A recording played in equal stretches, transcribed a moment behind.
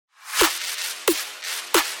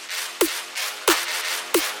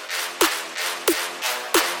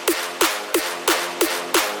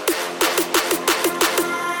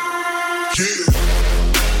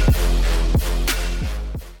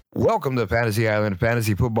Welcome to Fantasy Island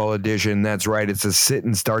Fantasy Football Edition. That's right. It's a sit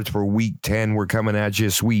and starts for week 10. We're coming at you,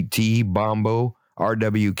 Sweet Tea, Bombo,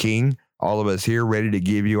 RW King. All of us here ready to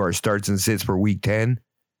give you our starts and sits for week 10.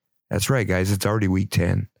 That's right, guys. It's already week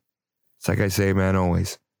 10. It's like I say, man,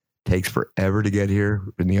 always. Takes forever to get here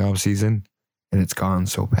in the off season, and it's gone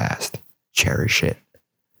so fast. Cherish it.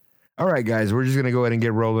 All right, guys. We're just going to go ahead and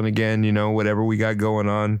get rolling again. You know, whatever we got going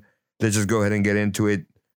on, let's just go ahead and get into it.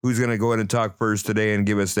 Who's going to go ahead and talk first today and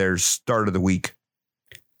give us their start of the week?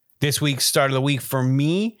 This week's start of the week for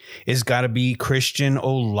me is got to be Christian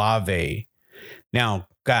Olave. Now,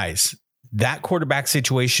 guys, that quarterback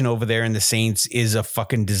situation over there in the Saints is a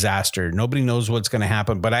fucking disaster. Nobody knows what's going to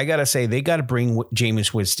happen, but I got to say they got to bring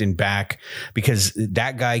Jameis Winston back because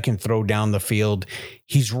that guy can throw down the field.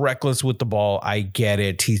 He's reckless with the ball. I get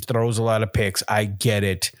it. He throws a lot of picks. I get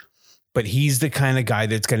it. But he's the kind of guy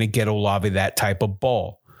that's going to get Olave that type of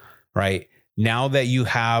ball. Right now that you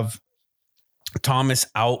have Thomas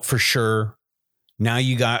out for sure, now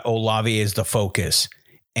you got Olave as the focus,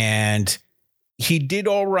 and he did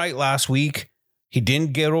all right last week. He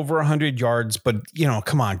didn't get over 100 yards, but you know,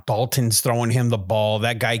 come on, Dalton's throwing him the ball.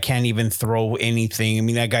 That guy can't even throw anything. I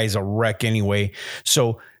mean, that guy's a wreck anyway.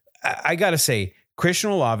 So I gotta say,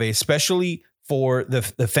 Christian Olave, especially for the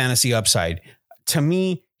fantasy upside, to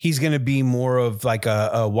me, he's going to be more of like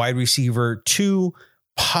a wide receiver 2.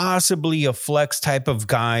 Possibly a flex type of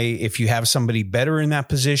guy if you have somebody better in that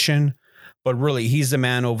position, but really he's the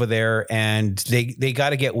man over there, and they got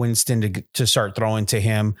to get Winston to start throwing to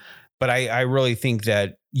him. But I really think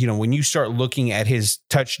that, you know, when you start looking at his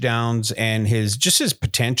touchdowns and his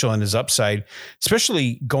potential and his upside,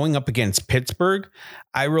 especially going up against Pittsburgh,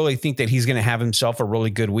 I really think that he's going to have himself a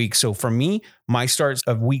really good week. So for me, my starts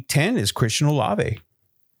of week 10 is Christian Olave.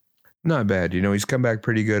 Not bad. You know, he's come back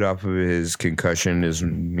pretty good off of his concussion, his,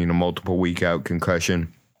 multiple week out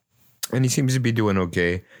concussion. And he seems to be doing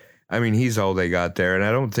okay. I mean, he's all they got there. And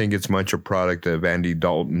I don't think it's much a product of Andy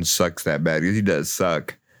Dalton sucks that bad, because he does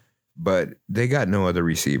suck. But they got no other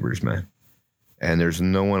receivers, man. And there's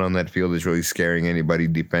no one on that field that's really scaring anybody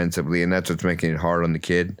defensively. And that's what's making it hard on the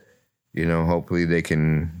kid. You know, hopefully they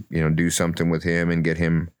can, do something with him and get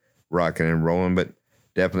him rocking and rolling. But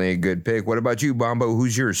definitely a good pick. What about you, Bombo?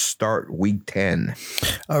 Who's your start week 10?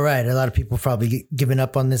 All right. A lot of people probably giving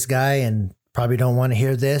up on this guy and probably don't want to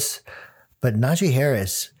hear this, but Najee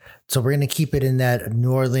Harris. So we're going to keep it in that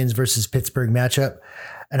New Orleans versus Pittsburgh matchup.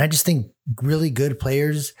 And I just think really good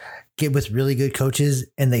players get with really good coaches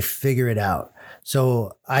and they figure it out.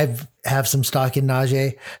 So have some stock in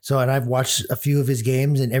Najee. And I've watched a few of his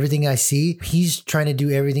games, and everything I see, he's trying to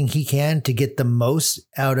do everything he can to get the most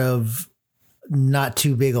out of not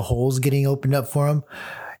too big of holes getting opened up for him.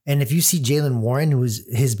 And if you see Jaylen Warren, who is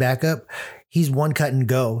his backup, he's one cut and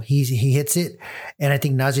go. He hits it. And I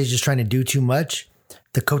think Najee's just trying to do too much.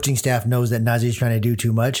 The coaching staff knows that Najee's trying to do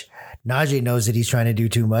too much. Najee knows that he's trying to do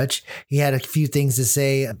too much. He had a few things to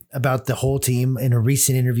say about the whole team in a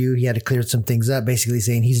recent interview. He had to clear some things up, basically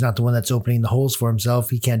saying he's not the one that's opening the holes for himself.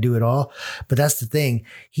 He can't do it all. But that's the thing.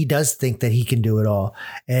 He does think that he can do it all.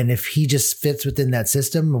 And if he just fits within that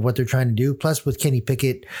system of what they're trying to do, plus with Kenny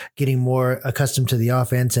Pickett getting more accustomed to the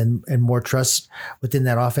offense and more trust within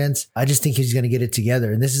that offense, I just think he's going to get it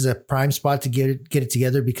together. And this is a prime spot to get it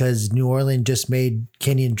together, because New Orleans just made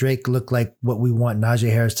Kenyon Drake look like what we want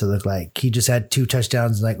Najee Harris to look like. He just had 2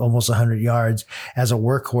 touchdowns, like almost 100 yards as a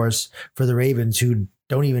workhorse for the Ravens, who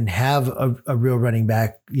don't even have a real running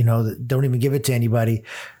back, don't even give it to anybody.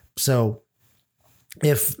 So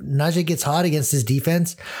if Najee gets hot against this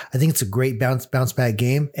defense, I think it's a great bounce back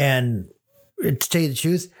game. And to tell you the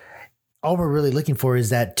truth, all we're really looking for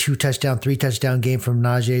is that 2 touchdown, 3 touchdown game from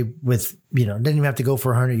Najee with, doesn't even have to go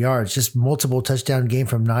for 100 yards, just multiple touchdown game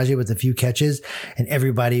from Najee with a few catches. And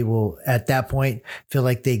everybody will, at that point, feel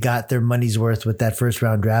like they got their money's worth with that first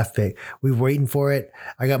round draft pick. We're waiting for it.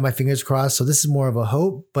 I got my fingers crossed. So this is more of a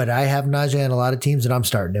hope, but I have Najee in a lot of teams and I'm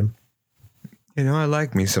starting him. I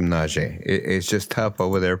like me some Najee. It's just tough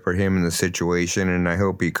over there for him in the situation, and I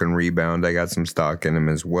hope he can rebound. I got some stock in him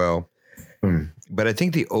as well. But I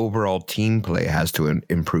think the overall team play has to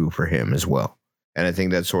improve for him as well. And I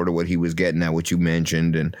think that's sort of what he was getting at, what you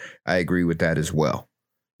mentioned. And I agree with that as well.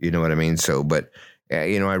 You know what I mean? So, but,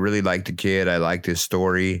 I really like the kid. I liked his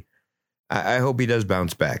story. I hope he does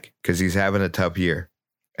bounce back, because he's having a tough year.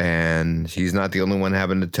 And he's not the only one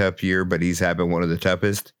having a tough year, but he's having one of the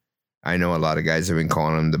toughest. I know a lot of guys have been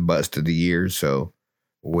calling him the bust of the year. So,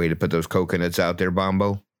 way to put those coconuts out there,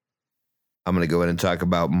 Bombo. I'm going to go ahead and talk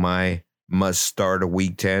about my must start of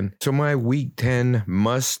week 10. So my week 10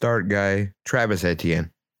 must start guy, Travis Etienne,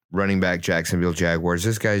 running back, Jacksonville Jaguars.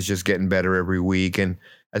 This guy's just getting better every week. And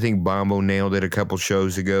I think Bombo nailed it a couple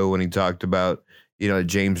shows ago when he talked about,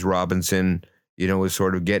 James Robinson, was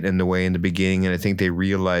sort of getting in the way in the beginning. And I think they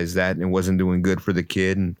realized that and it wasn't doing good for the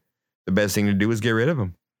kid. And the best thing to do was get rid of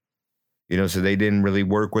him. So they didn't really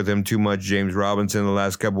work with him too much, James Robinson, the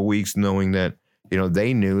last couple of weeks, knowing that,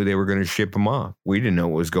 they knew they were going to ship him off. We didn't know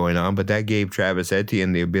what was going on, but that gave Travis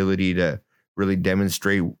Etienne the ability to really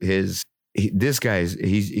demonstrate he's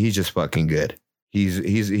just fucking good.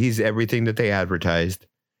 He's everything that they advertised,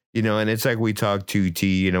 and it's like we talked to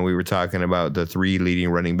T, we were talking about the 3 leading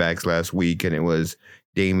running backs last week, and it was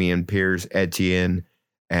Dameon Pierce, Etienne,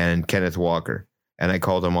 and Kenneth Walker. And I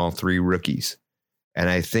called them all 3 rookies. And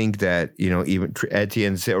I think that, even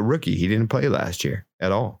Etienne's a rookie. He didn't play last year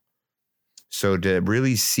at all. So to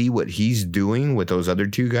really see what he's doing with those other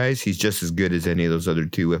 2 guys, he's just as good as any of those other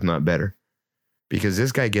 2, if not better. Because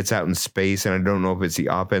this guy gets out in space, and I don't know if it's the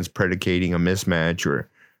offense predicating a mismatch or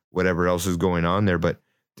whatever else is going on there, but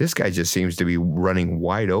this guy just seems to be running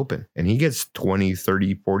wide open, and he gets 20,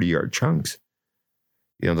 30, 40-yard chunks.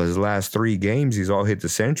 Those last 3 games, he's all hit the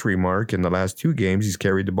century mark. In the last 2 games, he's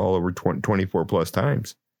carried the ball over 24 plus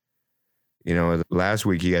times. Last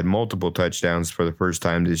week he had multiple touchdowns for the first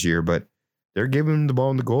time this year, but they're giving him the ball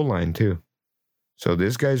on the goal line too. So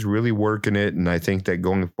this guy's really working it, and I think that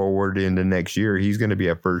going forward into next year, he's going to be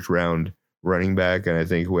a first-round running back, and I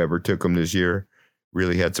think whoever took him this year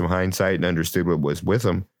really had some hindsight and understood what was with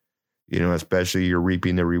him. Especially you're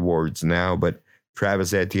reaping the rewards now, but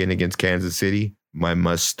Travis Etienne against Kansas City, my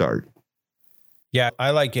must start. Yeah,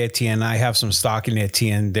 I like Etienne. I have some stock in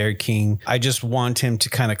Etienne, their king. I just want him to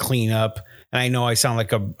kind of clean up. And I know I sound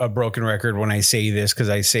like a broken record when I say this, because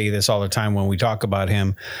I say this all the time when we talk about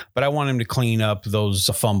him, but I want him to clean up those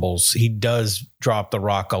fumbles. He does drop the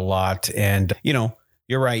rock a lot. And,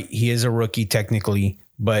 you're right. He is a rookie technically,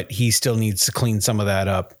 but he still needs to clean some of that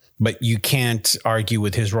up. But you can't argue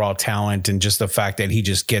with his raw talent and just the fact that he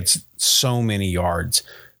just gets so many yards.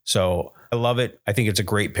 So I love it. I think it's a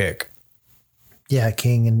great pick. Yeah,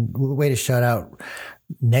 King. And way to shout out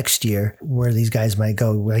next year where these guys might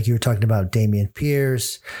go. Like you were talking about Dameon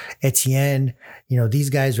Pierce, Etienne, these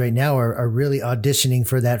guys right now are really auditioning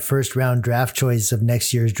for that first round draft choice of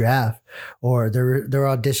next year's draft, or they're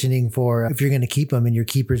auditioning for if you're going to keep them in your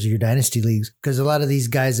keepers of your dynasty leagues. Because a lot of these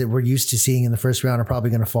guys that we're used to seeing in the first round are probably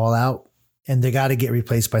going to fall out, and they got to get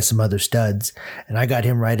replaced by some other studs. And I got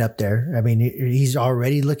him right up there. I mean, he's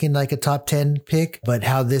already looking like a top 10 pick, but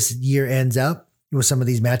how this year ends up with some of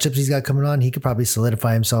these matchups he's got coming on, he could probably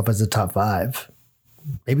solidify himself as a top 5,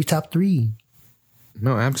 maybe top 3.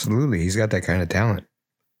 No, absolutely. He's got that kind of talent.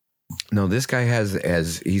 No, this guy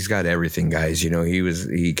he's got everything, guys.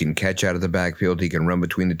 He can catch out of the backfield. He can run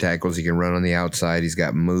between the tackles. He can run on the outside. He's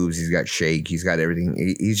got moves. He's got shake. He's got everything.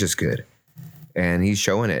 He's just good. And he's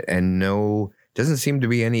showing it. And doesn't seem to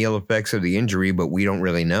be any ill effects of the injury, but we don't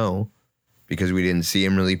really know because we didn't see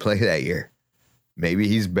him really play that year. Maybe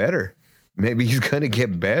he's better. Maybe he's going to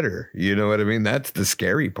get better. You know what I mean? That's the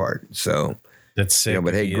scary part. So that's sick.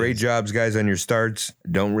 But hey, great jobs, guys, on your starts.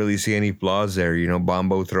 Don't really see any flaws there.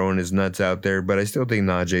 Bombo throwing his nuts out there, but I still think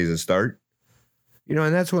Najee's a start.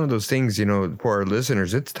 And that's one of those things, for our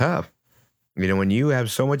listeners, it's tough. When you have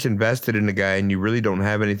so much invested in a guy and you really don't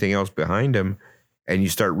have anything else behind him and you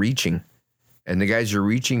start reaching and the guys you're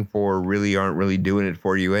reaching for really aren't really doing it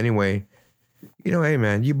for you anyway. Hey,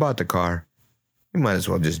 man, you bought the car. You might as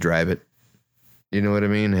well just drive it. You know what I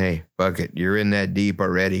mean? Hey, fuck it. You're in that deep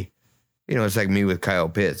already. It's like me with Kyle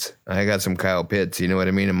Pitts. I got some Kyle Pitts. You know what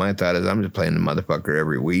I mean? And my thought is I'm just playing the motherfucker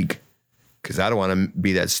every week because I don't want to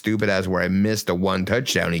be that stupid ass where I missed the 1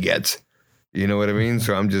 touchdown he gets. You know what I mean?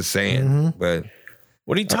 So I'm just saying. Mm-hmm. But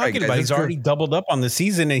what are you talking about? He's already doubled up on the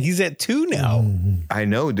season and he's at 2 now. I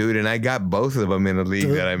know, dude. And I got both of them in the league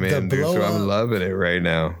that I'm in, dude. So I'm loving it right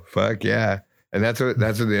now. Fuck yeah. And that's what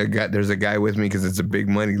they got. There's a guy with me because it's a big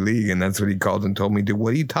money league, and that's what he called and told me, dude,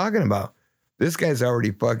 what are you talking about? This guy's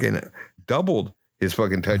already fucking doubled his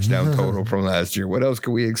fucking touchdown total from last year. What else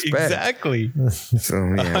could we expect? Exactly. So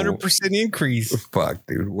 100% increase. Fuck,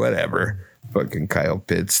 dude. Whatever. Fucking Kyle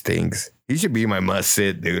Pitts stinks. He should be my must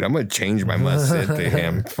sit, dude. I'm gonna change my must sit to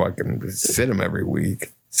him. Fucking sit him every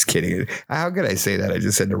week. Just kidding. How could I say that? I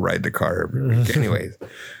just said to ride the car every week. Anyways.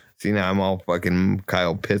 See, now I'm all fucking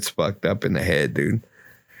Kyle Pitts fucked up in the head, dude.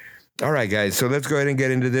 All right, guys. So let's go ahead and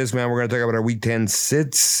get into this, man. We're going to talk about our Week 10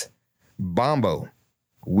 sits. Bombo.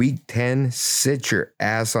 Week 10, sit your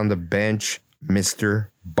ass on the bench, Mr.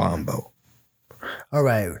 Bombo. All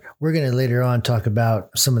right. We're going to later on talk about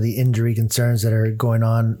some of the injury concerns that are going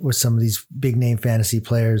on with some of these big name fantasy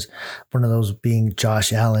players. One of those being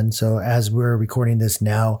Josh Allen. So as we're recording this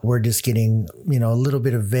now, we're just getting, a little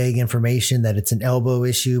bit of vague information that it's an elbow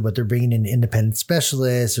issue, but they're bringing in independent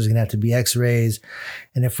specialists. There's going to have to be x-rays.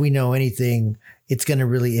 And if we know anything, it's going to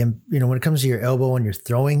really, when it comes to your elbow and your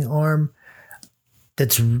throwing arm,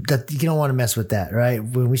 that you don't want to mess with that, right?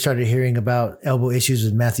 When we started hearing about elbow issues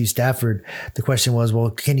with Matthew Stafford, the question was, well,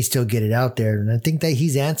 can he still get it out there? And I think that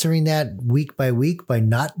he's answering that week by week by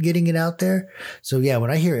not getting it out there. So yeah, when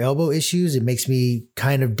I hear elbow issues, it makes me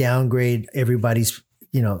kind of downgrade everybody's,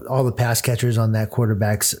 all the pass catchers on that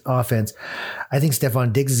quarterback's offense. I think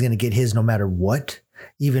Stephon Diggs is going to get his no matter what,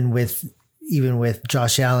 even with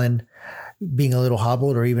Josh Allen being a little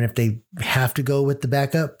hobbled, or even if they have to go with the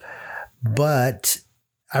backup. But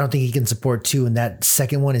I don't think he can support two. And that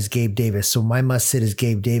second one is Gabe Davis. So my must sit is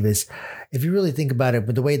Gabe Davis. If you really think about it,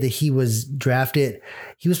 but the way that he was drafted,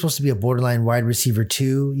 he was supposed to be a borderline wide receiver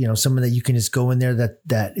too. Someone that you can just go in there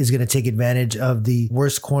that is going to take advantage of the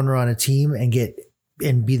worst corner on a team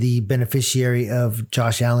and be the beneficiary of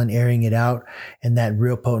Josh Allen airing it out and that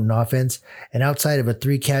real potent offense. And outside of a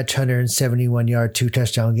 3-catch, 171-yard,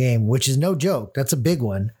 2-touchdown game, which is no joke, that's a big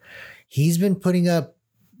one. He's been putting up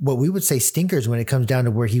what we would say stinkers when it comes down to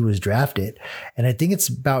where he was drafted. And I think it's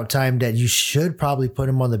about time that you should probably put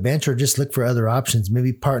him on the bench or just look for other options.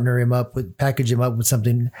 Maybe package him up with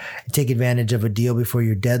something and take advantage of a deal before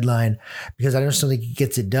your deadline, because I just don't think he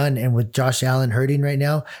gets it done. And with Josh Allen hurting right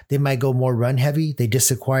now, they might go more run heavy. They just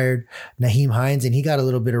acquired Nyheim Hines and he got a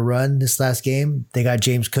little bit of run this last game. They got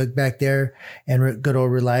James Cook back there and good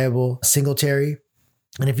old reliable Singletary.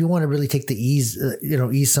 And if you want to really take the ease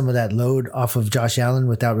some of that load off of Josh Allen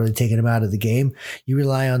without really taking him out of the game, you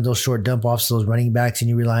rely on those short dump offs, those running backs, and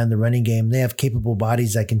you rely on the running game. They have capable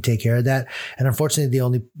bodies that can take care of that. And unfortunately, the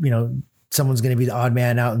only, someone's going to be the odd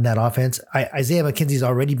man out in that offense. Isaiah McKenzie's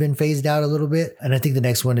already been phased out a little bit. And I think the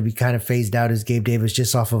next one to be kind of phased out is Gabe Davis,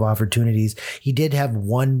 just off of opportunities. He did have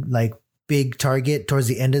one big target towards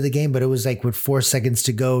the end of the game, but it was with 4 seconds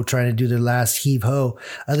to go trying to do the last heave ho.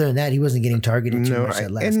 Other than that, he wasn't getting targeted too much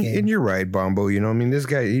that last game. And you're right, Bombo. This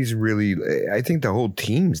guy, he's really, I think the whole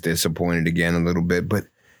team's disappointed again a little bit. But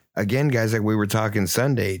again, guys, like we were talking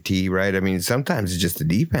Sunday, T, right? Sometimes it's just the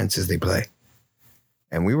defenses they play.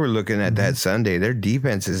 And we were looking at that Sunday. Their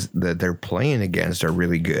defenses that they're playing against are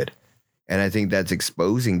really good. And I think that's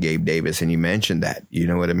exposing Gabe Davis. And you mentioned that. You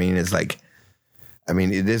know what I mean? It's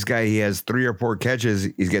this guy, he has 3 or 4 catches,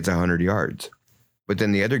 he gets 100 yards. But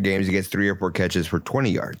then the other games, he gets 3 or 4 catches for 20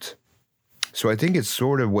 yards. So I think it's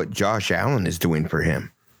sort of what Josh Allen is doing for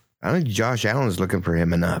him. I don't think Josh Allen is looking for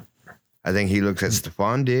him enough. I think he looks at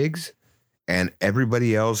Stephon Diggs, and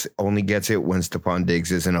everybody else only gets it when Stephon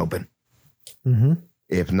Diggs isn't open. Mm-hmm.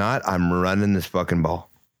 If not, I'm running this fucking ball.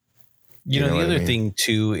 The other thing,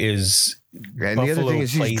 too, is and Buffalo, the other thing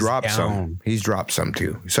is he's dropped some. He's dropped some,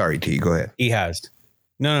 too. Sorry, T, go ahead. He has.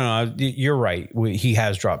 No, you're right. He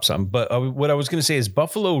has dropped some. But what I was going to say is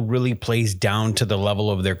Buffalo really plays down to the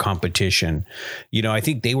level of their competition. I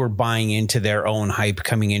think they were buying into their own hype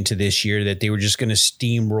coming into this year that they were just going to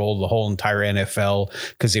steamroll the whole entire NFL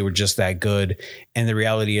because they were just that good. And the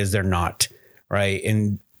reality is they're not, right?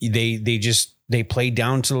 And they play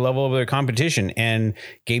down to the level of their competition, and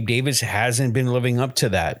Gabe Davis hasn't been living up to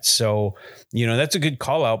that. So, that's a good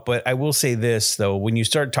call out. But I will say this, though, when you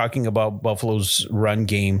start talking about Buffalo's run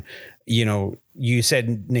game, you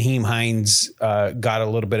said Nyheim Hines got a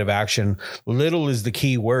little bit of action. Little is the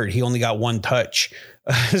key word. He only got 1 touch.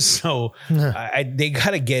 So they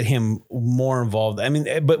got to get him more involved.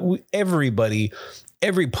 But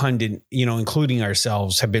every pundit, including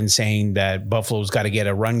ourselves, have been saying that Buffalo's got to get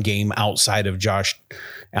a run game outside of Josh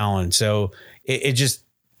Allen. So it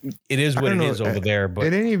is what it is over there. But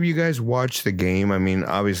did any of you guys watch the game?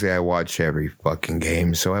 Obviously I watch every fucking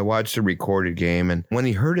game. So I watched the recorded game, and when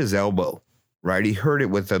he hurt his elbow, right, he hurt it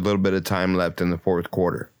with a little bit of time left in the fourth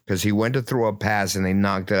quarter because he went to throw a pass and they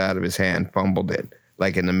knocked it out of his hand, fumbled it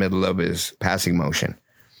in the middle of his passing motion.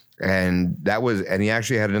 And he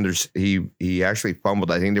actually had he actually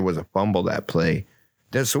fumbled. I think there was a fumble that play.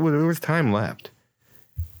 So there was time left.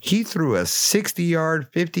 He threw a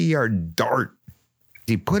 60-yard, 50-yard dart.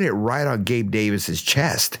 He put it right on Gabe Davis's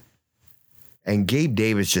chest. And Gabe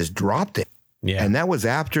Davis just dropped it. Yeah. And that was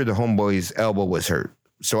after the homeboy's elbow was hurt.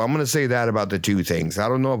 So I'm going to say that about the two things. I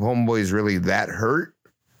don't know if homeboy's really that hurt,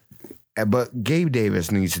 but Gabe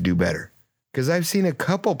Davis needs to do better. Because I've seen a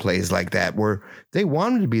couple plays like that where they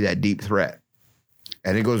want him to be that deep threat.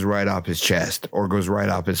 And it goes right off his chest or goes right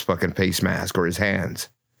off his fucking face mask or his hands.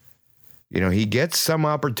 He gets some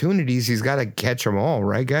opportunities. He's got to catch them all,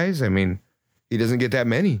 right, guys? I mean, he doesn't get that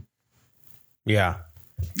many. Yeah.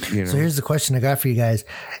 So here's the question I got for you guys.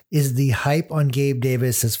 Is the hype on Gabe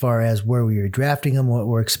Davis, as far as where we were drafting him, what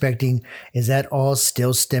we're expecting, is that all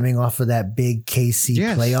still stemming off of that big KC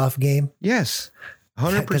playoff game? Yes.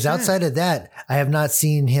 100%. Because outside of that, I have not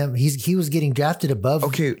seen him. He was getting drafted above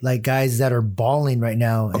like guys that are balling right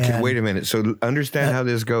now. Okay, wait a minute. So understand how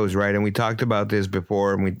this goes, right? And we talked about this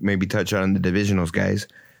before, and we maybe touch on the divisionals, guys,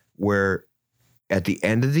 where at the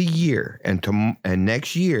end of the year and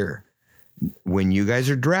next year, when you guys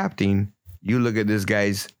are drafting, you look at this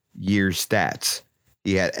guy's year stats.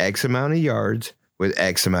 He had X amount of yards with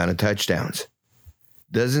X amount of touchdowns.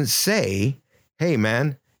 Doesn't say, hey,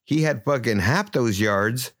 man, he had fucking half those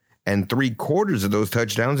yards and 3/4 of those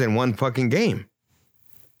touchdowns in one fucking game.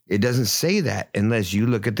 It doesn't say that unless you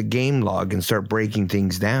look at the game log and start breaking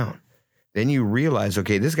things down. Then you realize,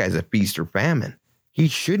 okay, this guy's a feast or famine. He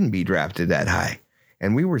shouldn't be drafted that high.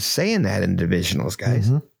 And we were saying that in divisionals, guys.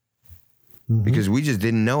 Mm-hmm. Because we just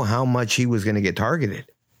didn't know how much he was going to get targeted.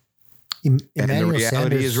 Emmanuel and the reality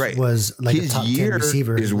Sanders is right. Was like his a top year 10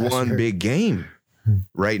 receiver is one big game.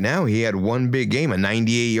 Right now, he had one big game, a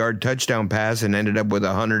 98-yard touchdown pass, and ended up with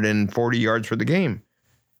 140 yards for the game.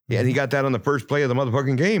 Yeah, and he got that on the first play of the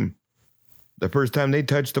motherfucking game. The first time they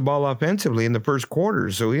touched the ball offensively in the first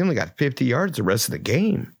quarter. So he only got 50 yards the rest of the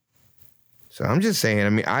game. So I'm just saying, I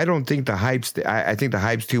mean, I don't think the hype's, I think the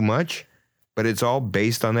hype's too much. But it's all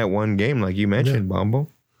based on that one game, like you mentioned, Bombo.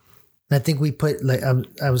 I think we put, like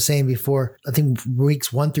I was saying before, I think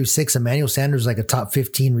weeks 1 through 6, Emmanuel Sanders is like a top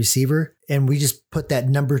 15 receiver. And we just put that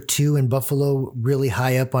number 2 in Buffalo really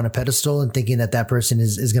high up on a pedestal and thinking that person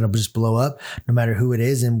is going to just blow up no matter who it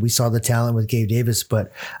is. And we saw the talent with Gabe Davis,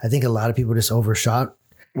 but I think a lot of people just overshot.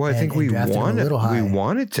 Well, I think we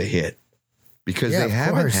wanted to hit because they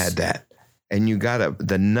haven't had that. And you got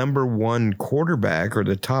the number one quarterback or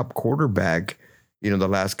the top quarterback, the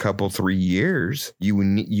last couple, 3 years,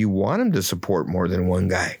 you want him to support more than one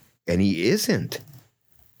guy. And he isn't.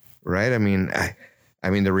 Right? I mean,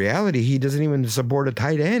 the reality, he doesn't even support a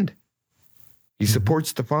tight end. He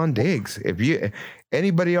supports Stephon Diggs.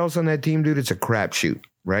 Anybody else on that team, dude, it's a crapshoot.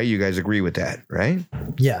 Right? You guys agree with that, right?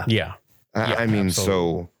 Yeah. Yeah.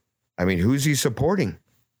 Who's he supporting?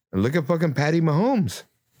 Look at fucking Patty Mahomes.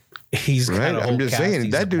 He's right. I'm just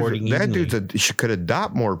saying that dude could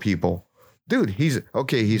adopt more people. Dude, he's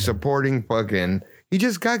supporting fucking. He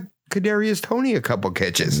just got Kadarius Toney a couple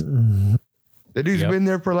catches. The dude's been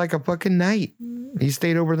there for like a fucking night. He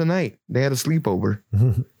stayed over the night. They had a sleepover.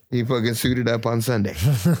 He fucking suited up on Sunday.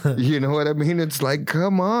 You know what I mean? It's like,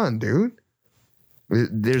 come on, dude.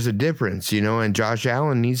 There's a difference, and Josh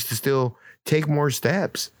Allen needs to still take more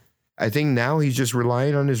steps. I think now he's just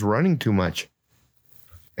relying on his running too much.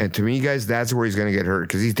 And to me, guys, that's where he's going to get hurt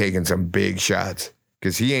because he's taking some big shots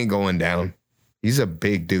because he ain't going down. He's a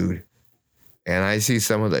big dude. And I see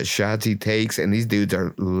some of the shots he takes, and these dudes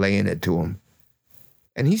are laying it to him.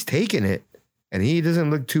 And he's taking it, and he doesn't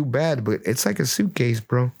look too bad, but it's like a suitcase,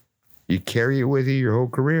 bro. You carry it with you your whole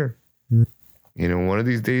career. One of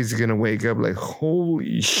these days, you're going to wake up like,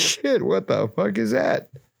 holy shit, what the fuck is that?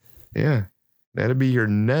 Yeah, that'll be your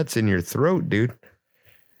nuts in your throat, dude.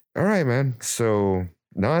 All right, man. So...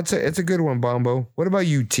 no, it's a good one, Bombo. What about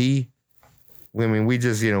you, T? I mean, we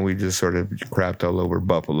just sort of crapped all over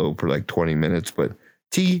Buffalo for like 20 minutes. But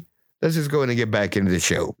T, let's just go in and get back into the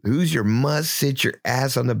show. Who's your must sit your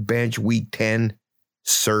ass on the bench week 10,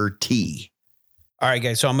 Sir T? All right,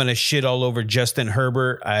 guys. So I'm going to shit all over Justin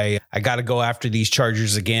Herbert. I got to go after these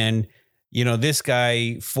Chargers again. This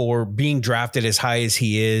guy, for being drafted as high as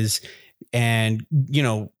he is and,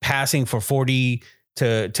 passing for 40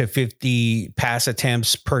 to 50 pass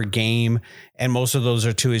attempts per game. And most of those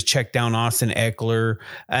are to his check down Austin Eckler.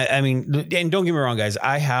 I mean, and don't get me wrong, guys,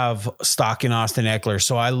 I have stock in Austin Eckler,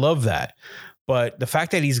 so I love that. But the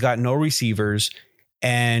fact that he's got no receivers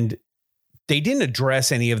and they didn't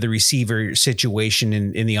address any of the receiver situation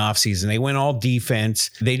in the offseason. They went all defense.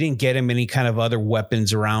 They didn't get him any kind of other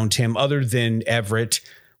weapons around him other than Everett,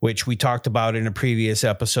 which we talked about in a previous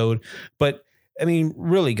episode. But I mean,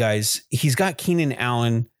 really, guys, he's got Keenan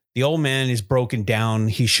Allen. The old man is broken down.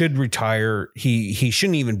 He should retire. He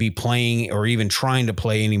shouldn't even be playing or even trying to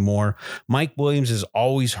play anymore. Mike Williams is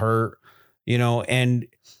always hurt, and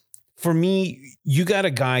for me, you got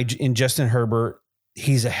a guy in Justin Herbert.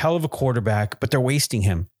 He's a hell of a quarterback, but they're wasting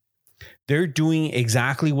him. They're doing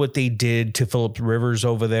exactly what they did to Phillip Rivers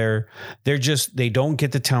over there. They don't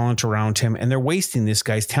get the talent around him, and they're wasting this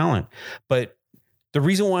guy's talent. But the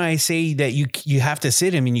reason why I say that you have to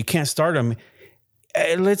sit him and you can't start him,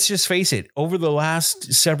 let's just face it, over the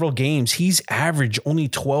last several games, he's averaged only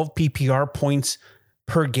 12 PPR points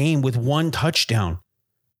per game with 1 touchdown.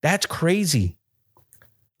 That's crazy.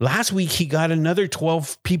 Last week, he got another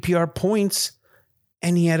 12 PPR points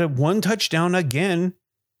and he had 1 touchdown again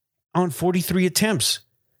on 43 attempts.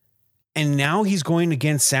 And now he's going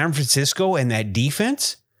against San Francisco and that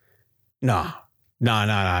defense? Nah.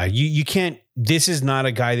 You can't. This is not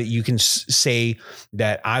a guy that you can say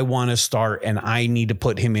that I want to start and I need to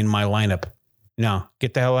put him in my lineup. No,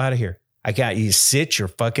 get the hell out of here. I got you. Sit your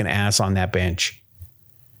fucking ass on that bench.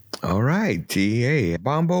 All right, T.A.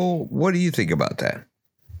 Bombo, what do you think about that?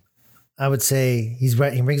 I would say he's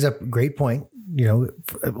right. He brings up a great point,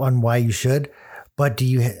 on why you should. But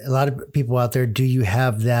a lot of people out there, do you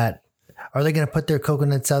have that? Are they going to put their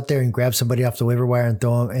coconuts out there and grab somebody off the waiver wire and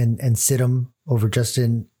throw them and sit them over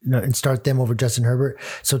Justin, and start them over Justin Herbert?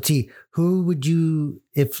 So T, who would you,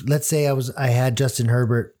 if let's say I had Justin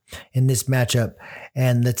Herbert in this matchup,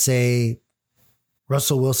 and let's say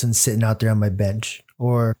Russell Wilson's sitting out there on my bench,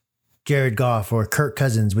 or Jared Goff or Kirk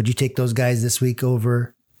Cousins, would you take those guys this week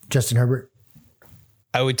over Justin Herbert?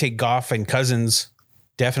 I would take Goff and Cousins.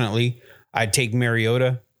 Definitely. I'd take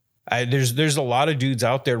Mariota. There's a lot of dudes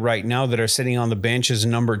out there right now that are sitting on the bench as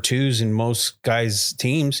number 2s in most guys'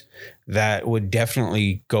 teams that would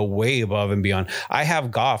definitely go way above and beyond. I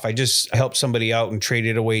have Goff. I just helped somebody out and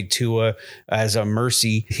traded away Tua as a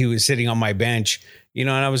mercy. He was sitting on my bench, and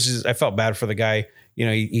I felt bad for the guy.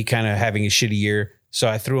 He kind of having a shitty year. So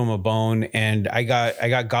I threw him a bone and I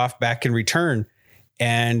got Goff back in return.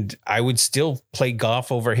 And I would still play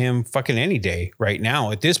Goff over him fucking any day right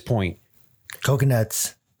now at this point.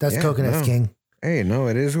 Coconuts. That's coconuts, King. Hey, no,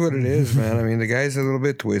 it is what it is, man. I mean, the guy's a little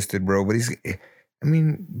bit twisted, bro, but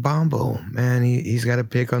Bombo, man, he's got a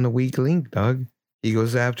pick on the weak link, dog. He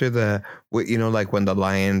goes after like when the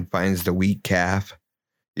lion finds the weak calf,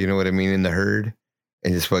 you know what I mean, in the herd,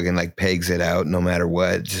 and just fucking like pegs it out no matter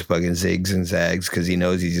what, just fucking zigs and zags because he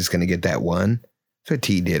knows he's just going to get that one. That's what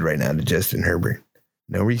T did right now to Justin Herbert.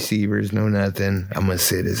 No receivers, no nothing. I'm going to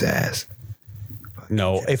sit his ass.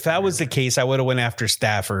 No, if that was the case, I would have went after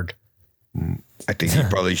Stafford. I think he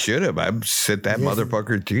probably should have. I'd sit that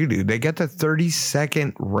motherfucker too, dude. They got the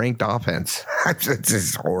 32nd ranked offense. It's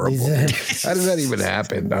just horrible. How does that even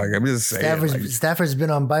happen, dog? I'm just saying. Stafford's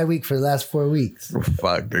been on bye week for the last 4 weeks.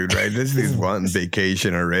 Fuck, dude, right? This dude's wanting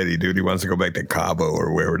vacation already, dude. He wants to go back to Cabo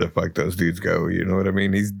or wherever the fuck those dudes go. You know what I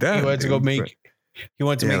mean? He's done. He wants to go make... He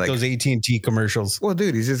wants to make those AT&T commercials. Well,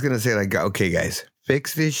 dude, he's just going to say like, okay, guys,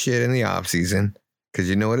 fix this shit in the off season. Because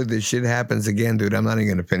you know what? If this shit happens again, dude, I'm not even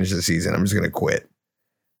going to finish the season. I'm just going to quit.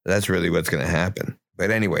 That's really what's going to happen.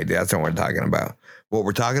 But anyway, that's what we're talking about. What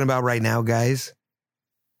we're talking about right now, guys,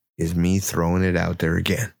 is me throwing it out there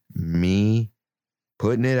again. Me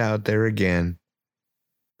putting it out there again,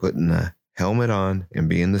 putting the helmet on and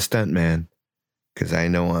being the stunt man. Because I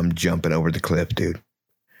know I'm jumping over the cliff, dude.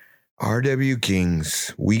 RW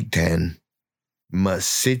Kings, week 10, must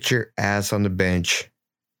sit your ass on the bench.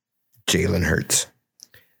 Jalen Hurts.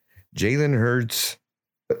 Jalen Hurts,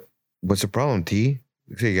 what's the problem, T?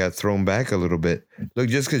 He got thrown back a little bit. Look,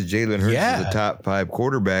 just because Jalen Hurts is a top 5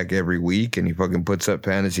 quarterback every week and he fucking puts up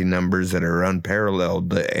fantasy numbers that are unparalleled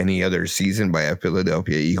to any other season by a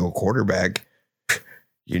Philadelphia Eagle quarterback,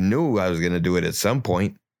 you knew I was going to do it at some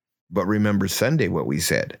point. But remember Sunday what we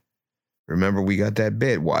said. Remember, we got that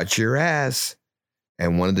bit, watch your ass.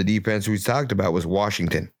 And one of the defense we talked about was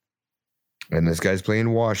Washington. And this guy's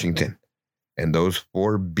playing Washington. And those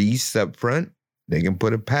 4 beasts up front, they can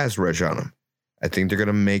put a pass rush on him. I think they're going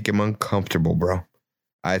to make him uncomfortable, bro.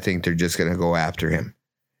 I think they're just going to go after him.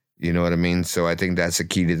 You know what I mean? So I think that's the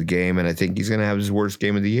key to the game. And I think he's going to have his worst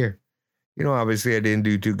game of the year. Obviously I didn't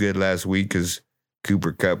do too good last week because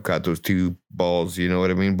Cooper Kupp caught those 2 balls. You know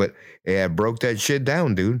what I mean? But I broke that shit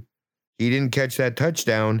down, dude. He didn't catch that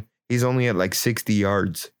touchdown. He's only at like 60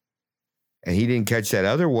 yards. And he didn't catch that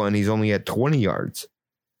other one. He's only at 20 yards.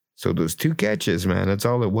 So those 2 catches, man, that's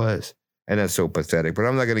all it was. And that's so pathetic. But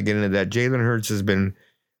I'm not going to get into that. Jalen Hurts has been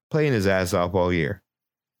playing his ass off all year.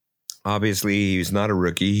 Obviously, he's not a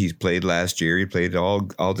rookie. He's played last year. He played all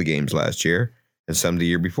the games last year and some the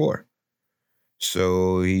year before.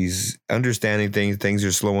 So he's understanding things. Things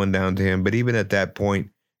are slowing down to him. But even at that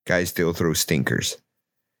point, guys still throw stinkers.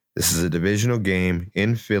 This is a divisional game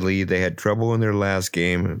in Philly. They had trouble in their last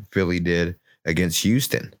game, Philly did, against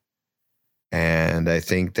Houston. And I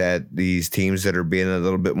think that these teams that are being a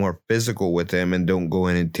little bit more physical with them and don't go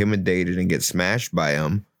in intimidated and get smashed by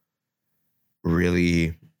them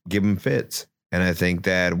really give them fits. And I think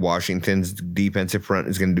that Washington's defensive front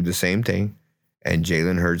is going to do the same thing. And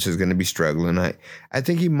Jalen Hurts is going to be struggling. I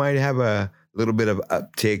think he might have a little bit of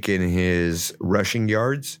uptick in his rushing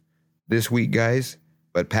yards this week, guys.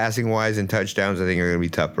 But passing wise and touchdowns, I think are going to be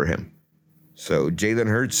tough for him. So Jalen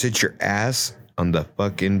Hurts, sit your ass on the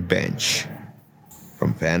fucking bench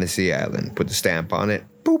from Fantasy Island. Put the stamp on it.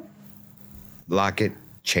 Boop. Lock it.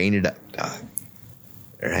 Chain it up, dog.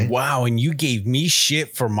 All right. Wow, and you gave me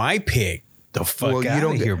shit for my pick. The fuck out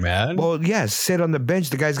of here, man. Well, yeah, sit on the bench.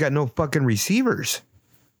 The guy's got no fucking receivers.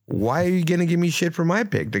 Why are you going to give me shit for my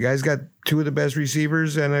pick? The guy's got two of the best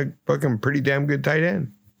receivers and a fucking pretty damn good tight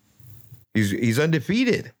end. He's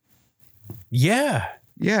undefeated. Yeah.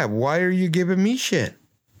 Yeah, why are you giving me shit?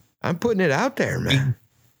 I'm putting it out there, man.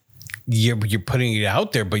 You're putting it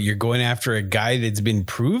out there, but you're going after a guy that's been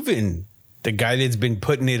proven. The guy that's been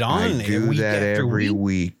putting it on. I do that every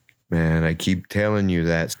week, man. I keep telling you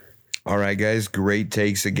that. All right, guys, great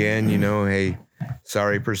takes again. You know, hey,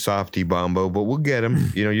 sorry for Softy Bombo, but we'll get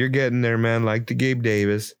him. You know, you're getting there, man, like the Gabe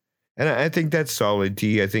Davis. And I think that's solid,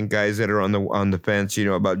 T. I think guys that are on the fence, you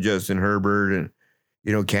know, about Justin Herbert and,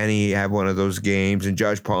 you know, can he have one of those games? And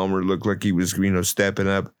Josh Palmer looked like he was, you know, stepping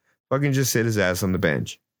up. Fucking just sit his ass on the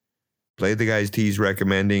bench. Play the guys T's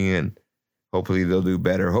recommending, and hopefully they'll do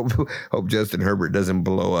better. Hope Justin Herbert doesn't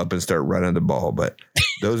blow up and start running the ball. But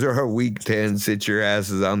those are our Week 10 sit your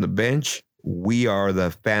asses on the bench. We are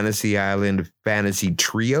the Fantasy Island Fantasy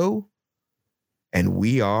Trio, and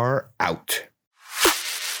we are out.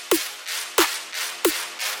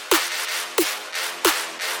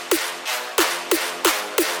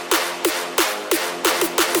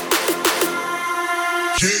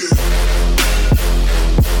 Yeah.